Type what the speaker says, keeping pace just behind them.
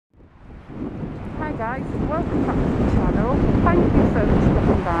guys, welcome back to the channel. Thank you so much for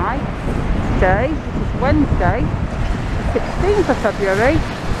stopping by. Today, which is Wednesday, the 16th of February,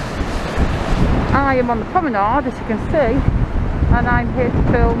 I am on the promenade, as you can see, and I'm here to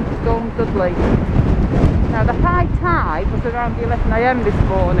film Storm Dudley. Now the high tide was around 11 AM this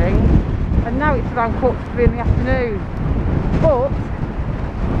morning, and now it's around 3:45 in the afternoon. But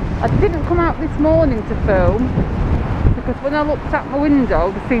I didn't come out this morning to film, because when I looked out my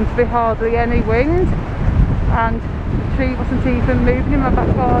window there seemed to be hardly any wind and the tree wasn't even moving in my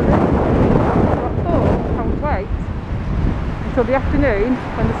back garden. So I thought I would wait until the afternoon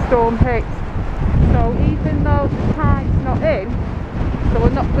when the storm hit. So even though the tide's not in, so we're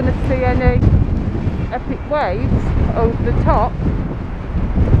not going to see any epic waves over the top,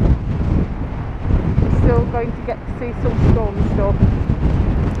 we're still going to get to see some stormy stuff.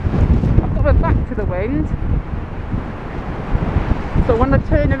 I've got my back to the wind, so when I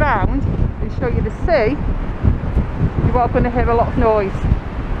turn around and show you the sea, you are going to hear a lot of noise.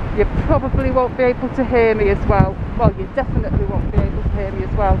 You probably won't be able to hear me as well. Well, you definitely won't be able to hear me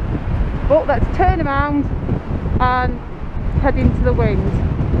as well. But let's turn around and head into the wind.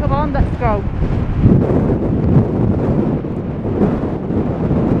 Come on, let's go.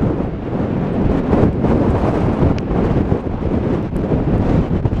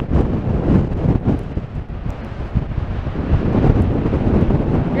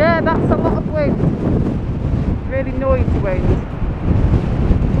 Yeah, that's a lot of wind. Really noisy wind.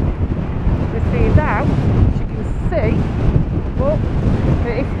 The sea is out, as you can see, but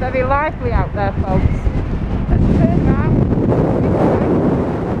it is very lively out there, folks. Let's turn around.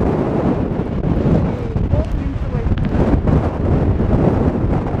 Walking into the wind.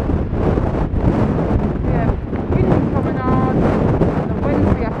 Yeah, windy promenade on a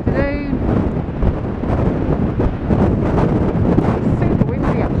Wednesday afternoon.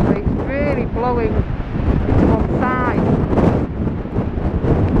 Blowing into one side.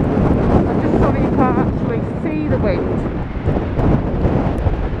 I'm just sorry you can't actually see the wind.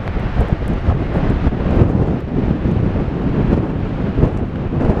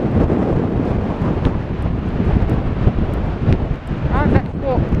 And let's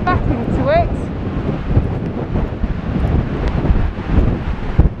walk back into it.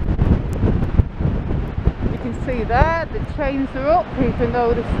 You can see there the trains are up even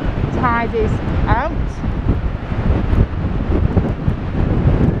though the tide is out.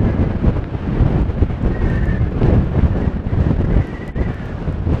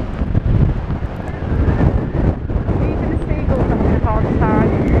 Even the seagulls are having a hard time.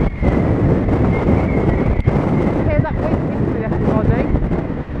 You hear that wind whistling, everybody?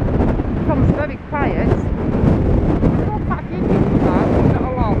 It becomes very quiet. There's no packing in that, not a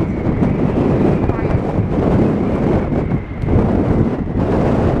lot. It's quiet.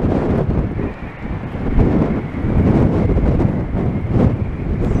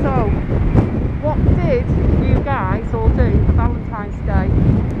 All do for Valentine's Day.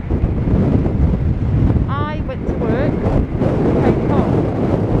 I went to work, came home,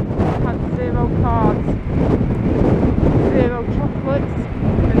 had 0 cards, 0 chocolates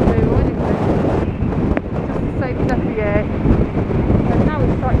and 0 anything, just to save it every year. And now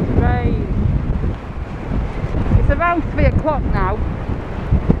it's starting to rain. It's around 3 o'clock now,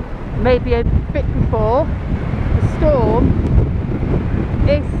 maybe a bit before. The storm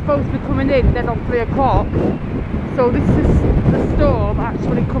is supposed to be coming in then on 3 o'clock. So this is the storm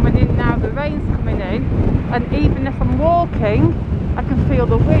actually coming in now, the rain's coming in, and even if I'm walking I can feel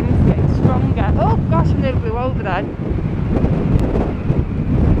the wind getting stronger. Oh gosh, I nearly blew over then.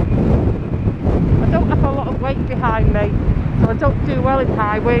 I don't have a lot of weight behind me, so I don't do well in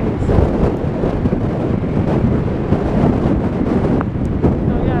high winds. So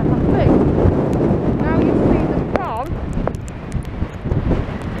yeah, I think now you see the prom.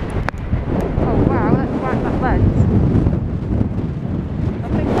 Oh wow, let's wipe that lens. I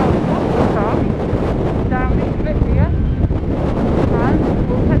think I'll walk the prom down this bit here, and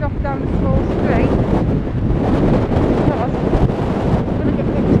we'll head off down the small street, because I'm going to get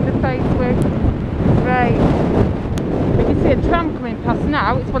hit in the face with rain. You can see a tram coming past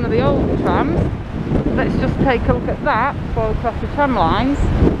now. It's one of the old trams. Let's just take a look at that before we cross the tram lines.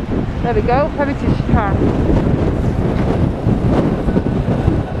 There we go, heritage tram.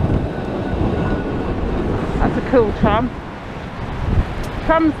 That's a cool tram.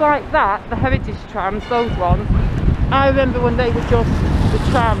 Trams like that, the heritage trams, those ones, I remember when they were just the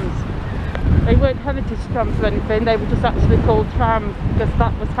trams. They weren't heritage trams or anything, they were just actually called trams because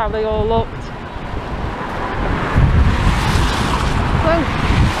that was how they all looked. So,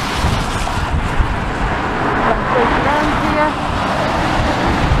 let's go around here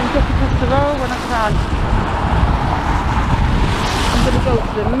and get across the row when I can. I'm going to go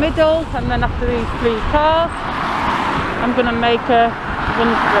to the middle, and then after these 3 cars, I'm going to make a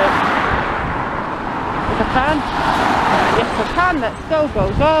run for it. If I can. Yes, I can. Let's go, go,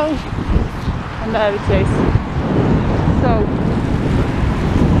 go. And there it is. So,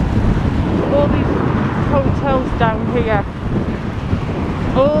 all these hotels down here,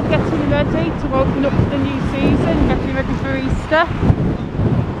 all getting ready to open up for the new season, getting ready for Easter.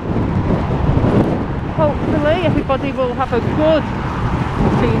 Hopefully everybody will have a good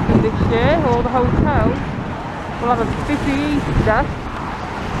season this year. All the hotels will have a busy Easter.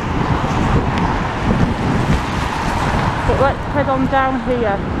 But let's head on down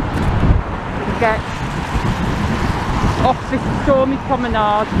here and get off this stormy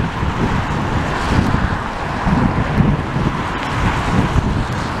promenade.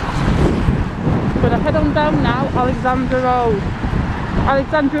 I'm going to head on down now, Alexandra Road.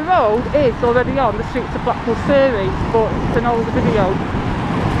 Alexandra Road is already on the Streets of Blackpool series, but it's an older video.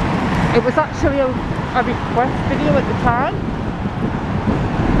 It was actually a request video at the time.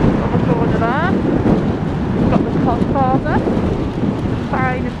 Got the corner there. Got the Codfather, the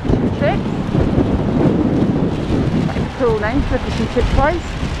finest fish and chips. That is a cool name for a fish and chip place.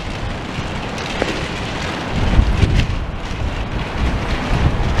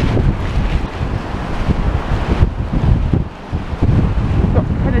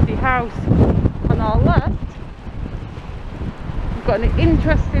 House on our left. We've got an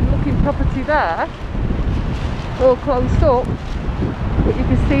interesting looking property there, all closed up, but you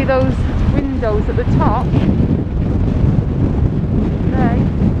can see those windows at the top.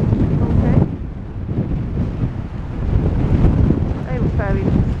 They look fairly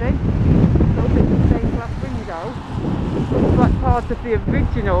interesting. A little bit of stained glass window. Looks like part of the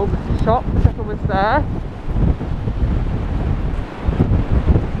original shop that was there.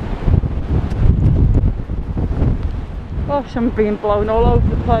 Gosh, I'm being blown all over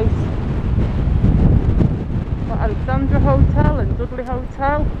the place. Got Alexandra Hotel and Dudley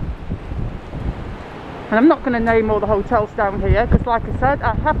Hotel. And I'm not going to name all the hotels down here because, like I said,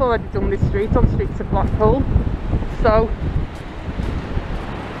 I have already done this street on Streets of Blackpool. So,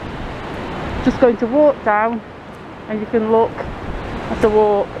 just going to walk down and you can look at the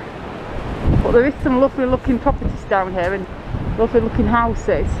walk. But there is some lovely looking properties down here and lovely looking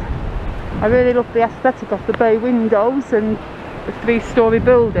houses. I really love the aesthetic of the bay windows and the 3-storey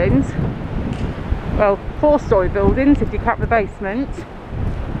buildings. Well, 4-storey buildings if you count the basement.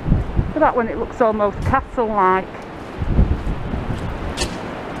 But that one, it looks almost castle-like.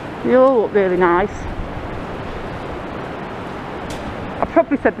 They all look really nice. I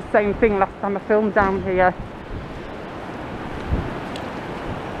probably said the same thing last time I filmed down here.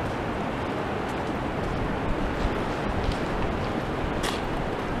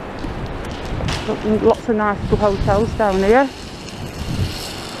 Lots of nice little hotels down here.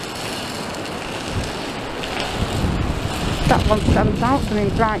 That one stands out and in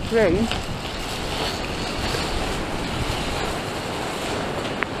bright green.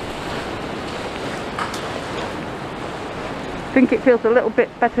 I think it feels a little bit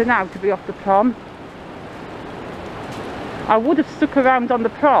better now to be off the prom. I would have stuck around on the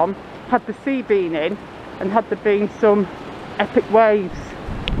prom had the sea been in and had there been some epic waves.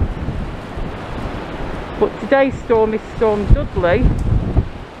 But today's storm is Storm Dudley,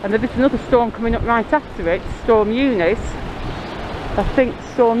 and there is another storm coming up right after it, Storm Eunice. I think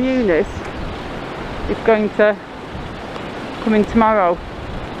Storm Eunice is going to come in tomorrow.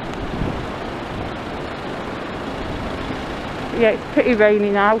 Yeah, it's pretty rainy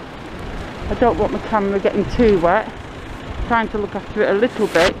now. I don't want my camera getting too wet. I'm trying to look after it a little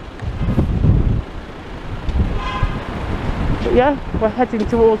bit. But yeah, we're heading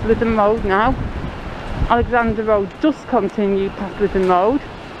towards Lytham Road now. Alexandra Road does continue past Lytham Road,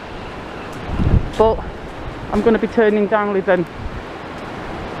 but I'm going to be turning down Lytham.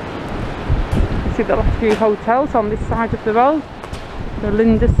 You see the last few hotels on this side of the road. The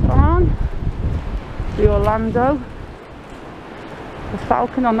Lindisfarne, the Orlando, the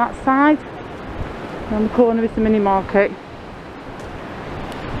Falcon on that side, and on the corner is the mini market.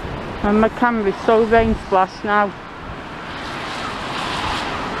 And my camera is so rain splashed now.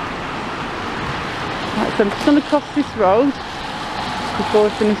 Right, so I'm just going to cross this road before I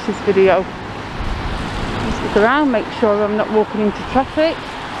finish this video. Just look around, make sure I'm not walking into traffic.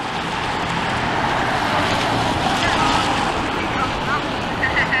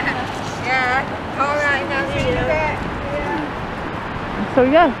 So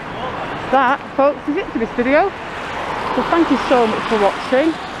yeah, that folks is it for this video. So thank you so much for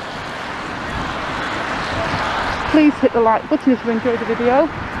watching. Please hit the like button if you enjoyed the video.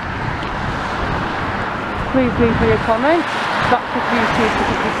 please leave me a comment. That's if YouTube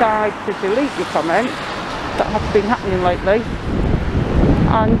doesn't decide to delete your comments. That has been happening lately.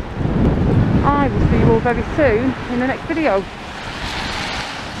 And I will see you all very soon in the next video.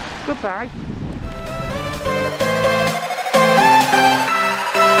 Goodbye.